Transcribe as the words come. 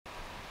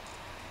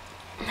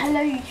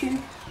Hello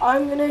YouTube,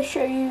 I'm going to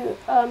show you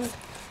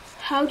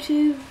how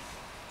to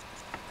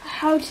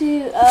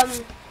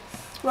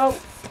well,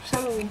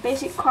 some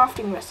basic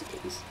crafting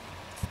recipes.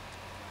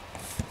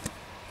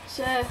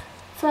 So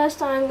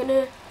first I'm going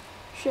to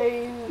show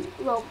you,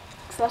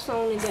 first I'm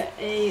going to get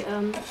a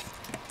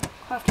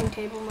crafting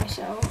table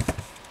myself.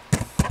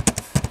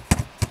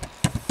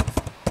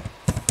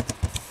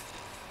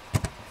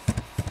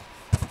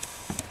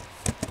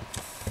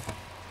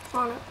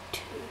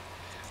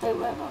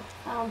 Whatever.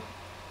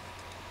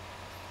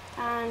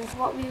 And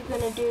what we're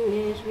going to do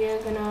is we are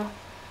going to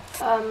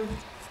I'm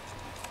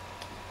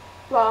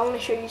going to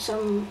show you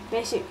some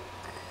basic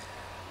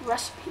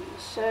recipes.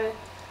 So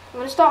I'm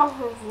going to start off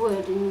with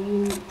wood,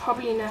 and you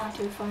probably know how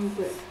to find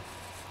wood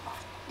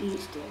off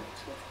these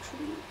things of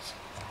trees.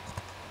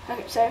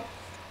 Okay, so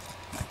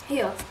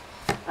here,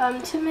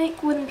 to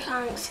make wooden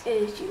planks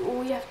is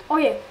all you have to, oh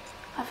yeah,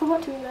 I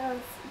forgot to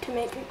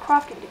make a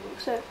crafting table.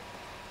 So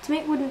to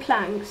make wooden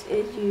planks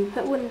is you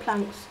put wooden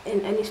planks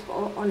in any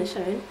spot on its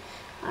own,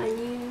 and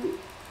you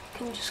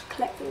can just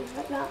collect them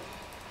like that.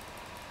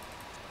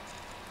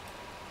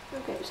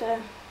 Okay, so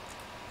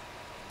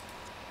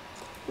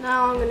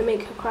now I'm going to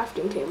make a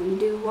crafting table. You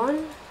do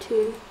 1,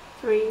 2,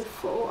 3,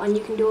 4, and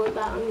you can do all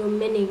that on your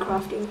mini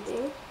crafting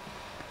thing,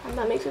 and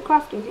that makes a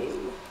crafting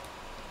table.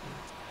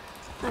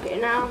 Okay,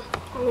 now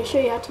I'm going to show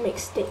you how to make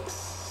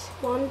sticks.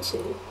 1,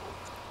 2,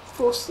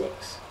 4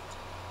 sticks.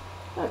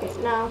 Okay,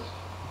 now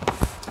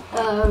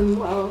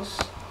what else?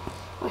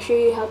 I'll show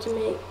you how to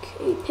make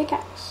a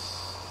pickaxe.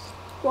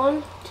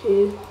 1,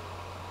 2,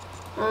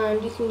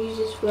 and you can use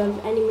this with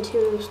any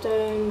material: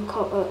 stone,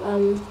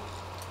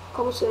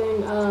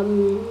 cobblestone,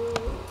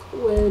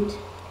 wood,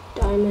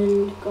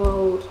 diamond,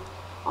 gold,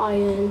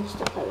 iron,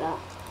 stuff like that.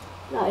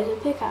 That is a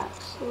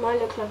pickaxe. It might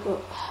look like a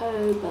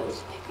hoe, but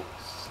it's a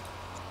pickaxe.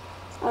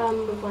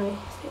 With my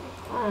thing,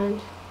 and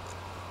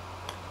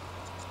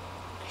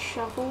a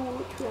shovel,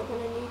 which we are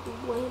going to need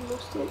way more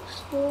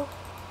sticks for.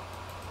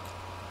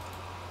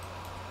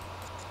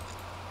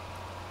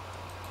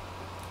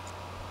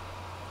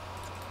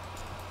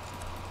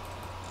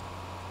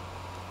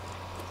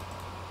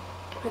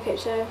 Okay,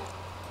 so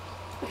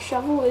a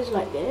shovel is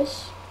like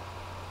this,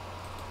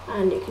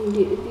 and it can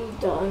be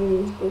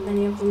done with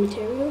any other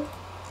material.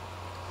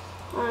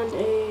 And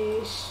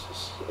an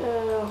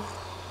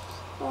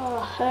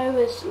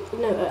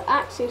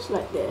axe is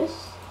like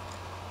this,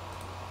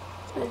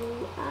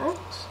 an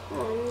axe,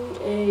 and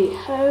a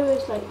hoe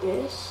is like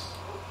this.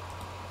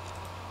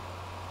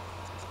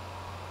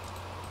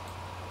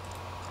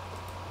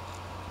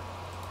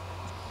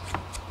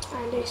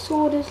 And a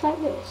sword is like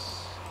this.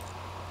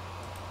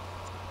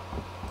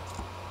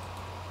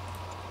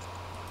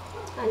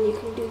 And you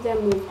can do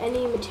them with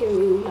any material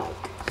you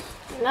like.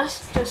 And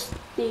that's just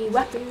the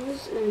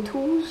weapons and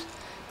tools.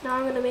 Now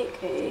I'm going to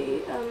make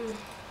a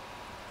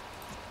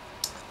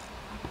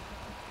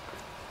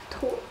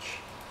torch,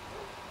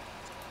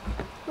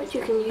 which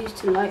you can use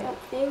to light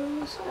up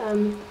things.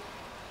 You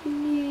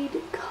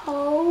need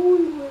coal,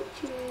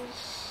 which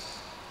is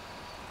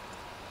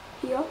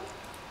here,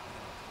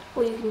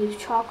 or you can use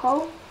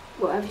charcoal,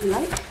 whatever you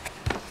like.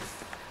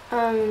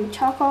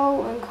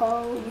 Charcoal and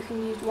coal, you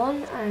can use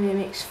 1, and it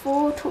makes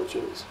 4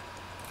 torches.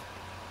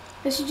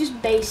 This is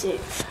just basic.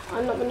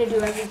 I'm not going to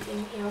do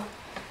everything here.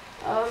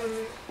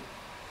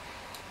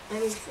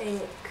 Let me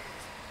think.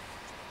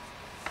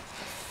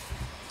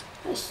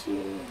 Let's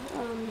see.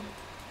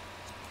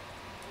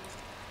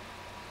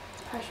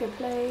 Pressure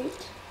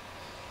plate.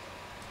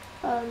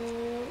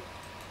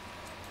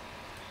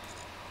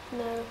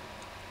 No.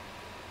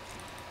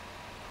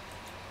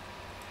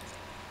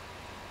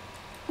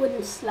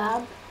 Wooden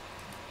slab.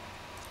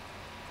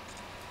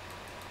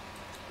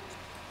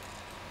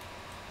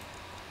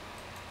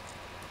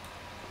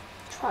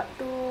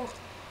 Trapdoor.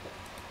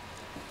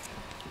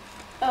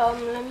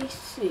 Let me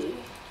see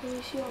on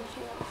here.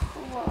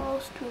 What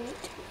else do we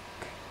need to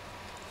make?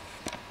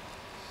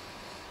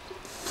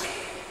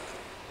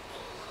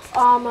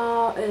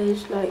 Armor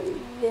is like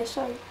this,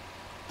 I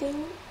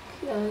think.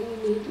 You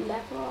need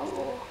leather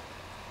or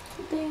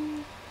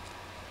something.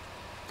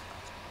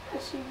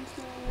 Let's see if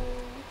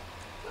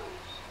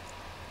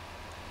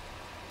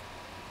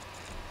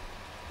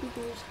we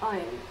can use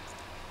iron.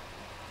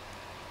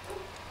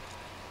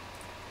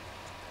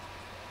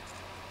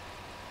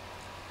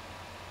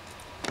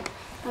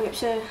 Okay,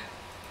 so I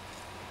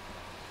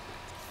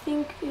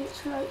think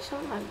it's like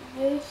something like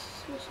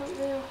this or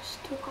something. I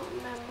still can't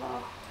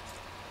remember.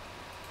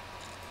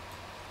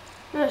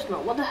 No, it's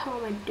not. What the hell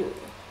am I doing?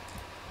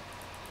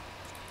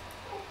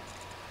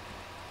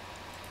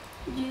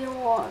 You know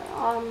what?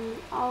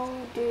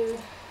 I'll do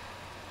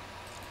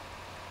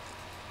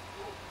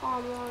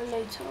armor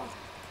later.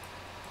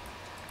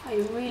 I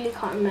really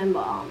can't remember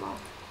armor.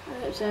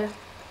 Okay, so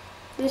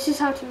this is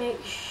how to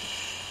make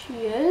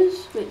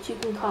shears, which you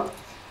can cut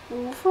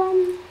wool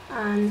from,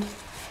 and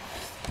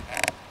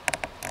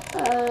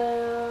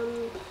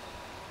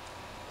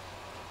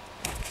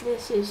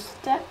this is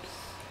steps.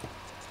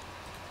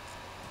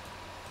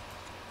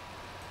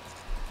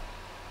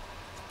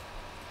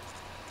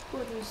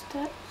 wooden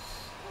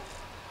steps,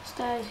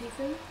 stairs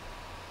even.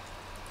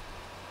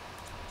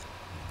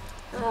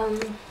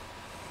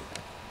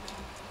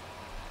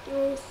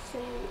 I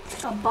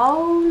think a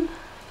bowl. You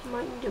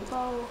might need a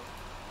bowl.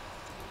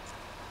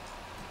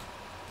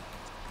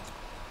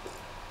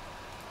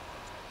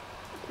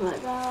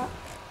 Like that.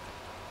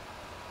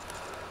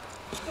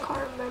 I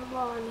can't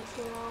remember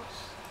anything else.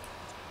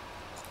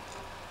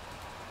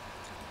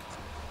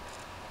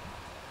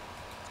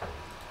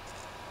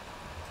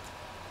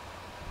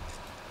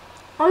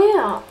 Oh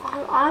yeah,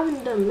 I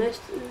haven't done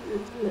most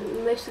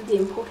of the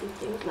important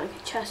things like a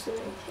chest and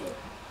everything.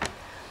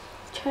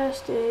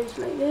 Chest is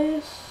like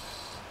this,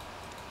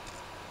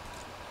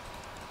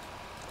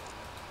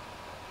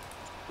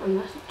 and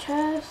that's a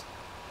chest.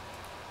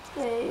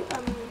 A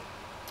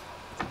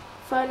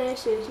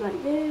furnace is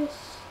like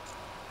this.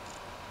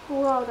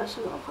 Wow, that's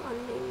a lot of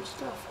unnamed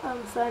stuff.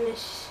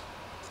 Furnace,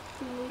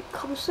 you need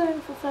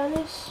cobblestone for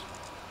furnace.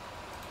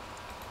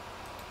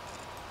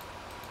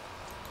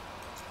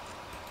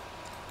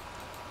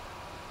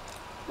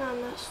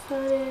 And that's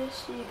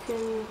furnace.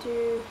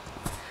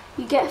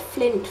 You get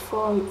flint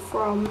from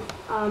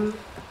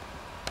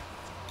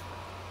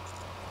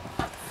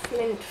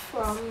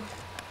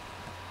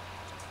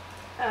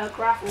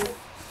gravel.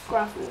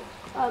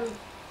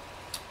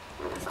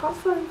 I can't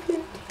find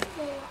flint.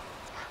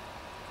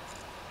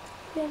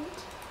 Flint. Flint.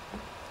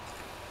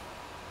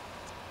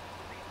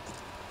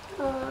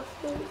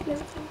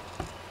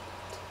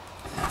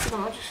 No,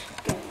 I'll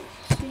just get it.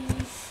 See.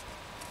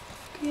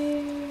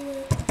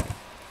 Good.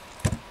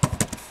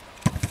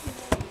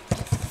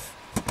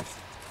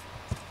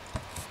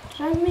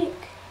 Did I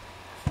make?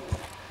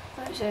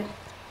 Right, so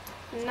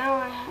now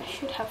I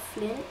should have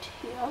flint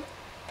here,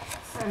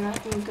 and I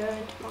can go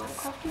into my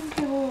crafting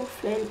table.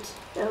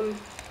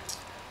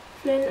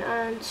 Flint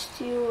and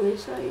steel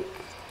is like,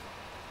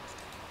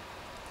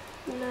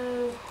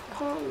 no, I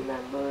can't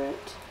remember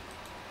it.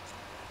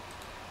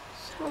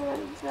 Something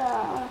like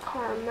that. I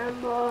can't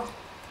remember.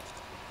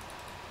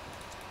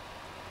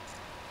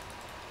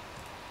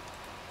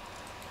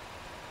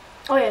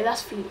 Oh yeah,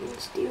 that's flint and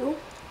steel.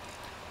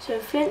 So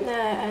flint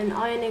there and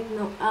iron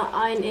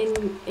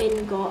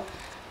ingot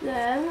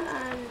there,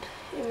 and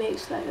it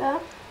makes like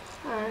that,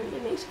 and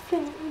it makes a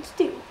flint and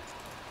steel,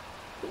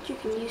 which you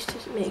can use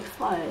to make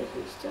fires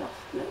and stuff.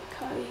 Look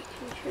how you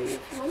can show you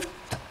if you want.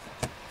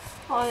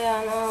 Oh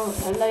yeah, now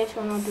later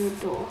on I'll do a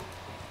door,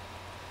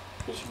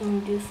 which you can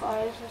do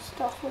fires and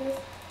stuff with.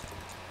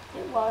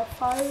 Like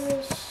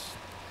wildfires.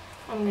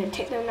 I'm gonna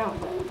take them out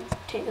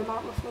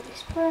before they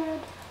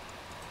spread.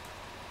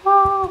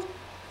 Oh.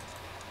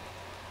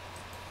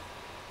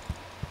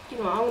 You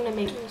know, I'm gonna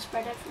make them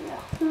spread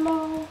everywhere.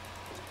 No.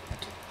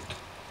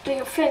 But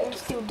your flint and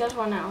steel does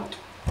run out,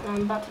 and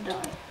I'm about to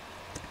die.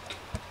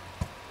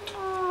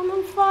 Oh, I'm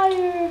on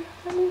fire!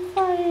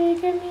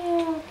 Get me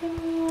out,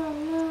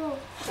 no.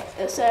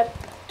 Okay, so.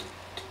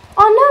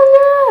 Oh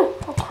no!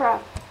 Oh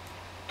crap.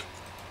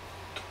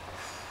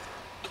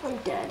 I'm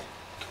dead.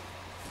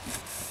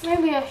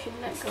 Maybe I should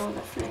let go of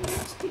the flint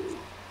and steel.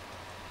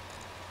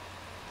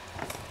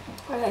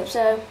 Okay,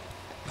 so.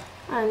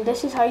 And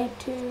this is how you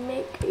to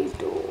make a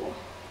door.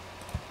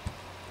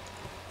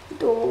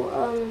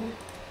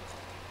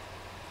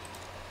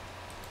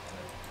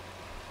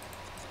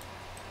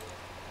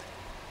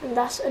 And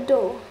that's a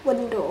door,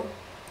 wooden door.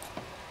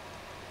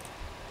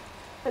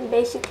 And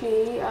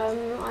basically,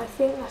 I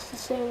think that's the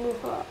same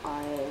with an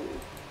iron.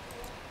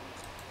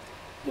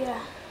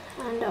 Yeah,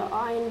 and an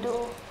iron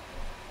door,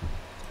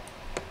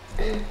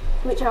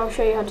 which I'll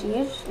show you how to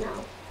use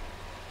now.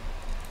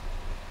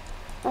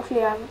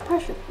 Luckily, I have a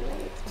pressure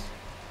plate.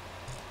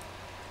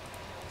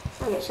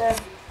 Okay, so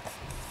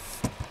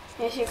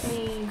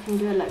basically you can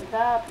do it like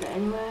that, put it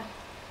anywhere.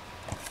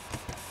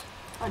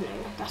 I don't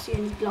know, that's the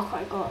only block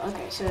I got.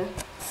 Okay, so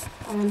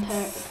I'm going to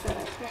put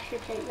a pressure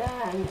plate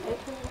there, and it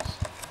opens.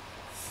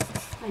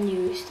 And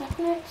you step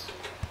on it.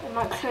 It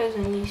might close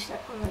and you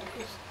step on it,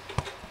 because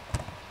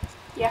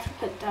you have to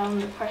put down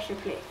the pressure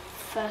plate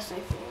first, I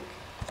think.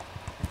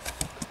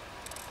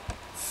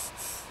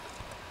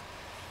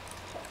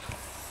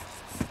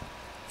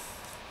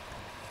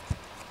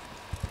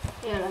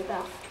 Yeah, like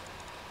that.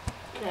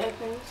 And it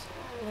opens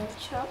and then it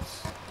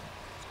shuts.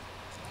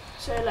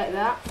 So like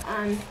that,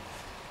 and I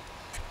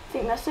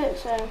think that's it.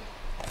 So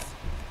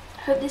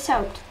hope this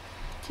helped.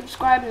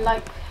 Subscribe and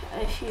like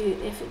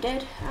if it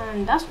did,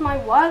 and that's my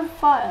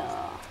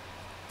wildfire.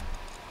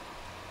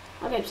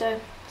 Okay, so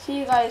see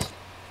you guys.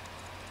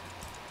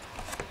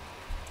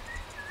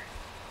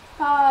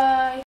 Bye.